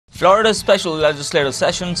Florida's special legislative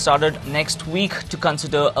session started next week to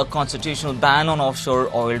consider a constitutional ban on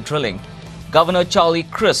offshore oil drilling. Governor Charlie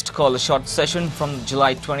Crist called a short session from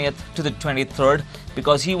July 20th to the 23rd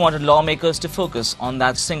because he wanted lawmakers to focus on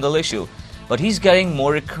that single issue. But he's getting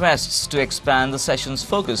more requests to expand the session's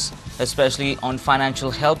focus, especially on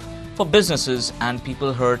financial help for businesses and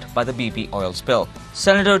people hurt by the BP oil spill.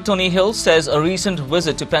 Senator Tony Hill says a recent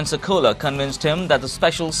visit to Pensacola convinced him that the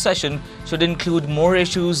special session should include more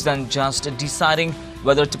issues than just deciding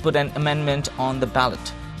whether to put an amendment on the ballot.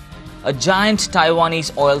 A giant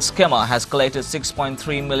Taiwanese oil skimmer has collected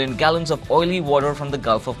 6.3 million gallons of oily water from the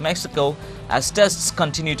Gulf of Mexico as tests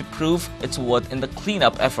continue to prove its worth in the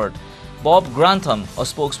cleanup effort. Bob Grantham, a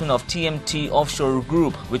spokesman of TMT Offshore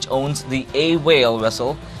Group, which owns the A-Whale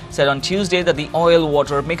vessel, said on Tuesday that the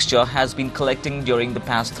oil-water mixture has been collecting during the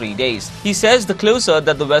past 3 days. He says the closer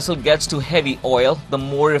that the vessel gets to heavy oil, the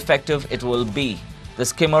more effective it will be. The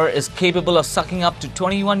skimmer is capable of sucking up to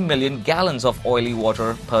 21 million gallons of oily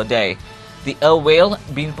water per day. The A-Whale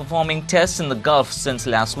been performing tests in the Gulf since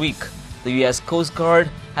last week. The U.S. Coast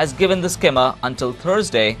Guard has given the skimmer until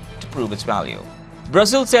Thursday to prove its value.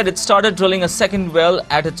 Brazil said it started drilling a second well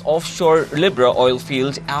at its offshore Libra oil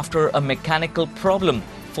field after a mechanical problem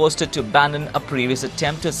forced it to abandon a previous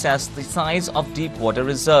attempt to assess the size of deepwater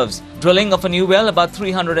reserves. Drilling of a new well about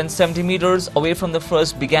 370 meters away from the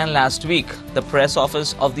first began last week, the press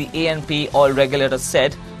office of the ANP oil regulator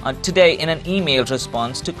said today in an emailed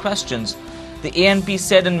response to questions. The ANP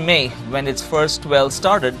said in May, when its first well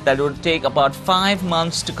started, that it would take about 5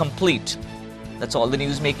 months to complete. That's all the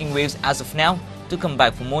news making waves as of now. To come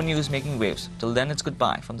back for more news making waves. Till then, it's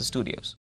goodbye from the studios.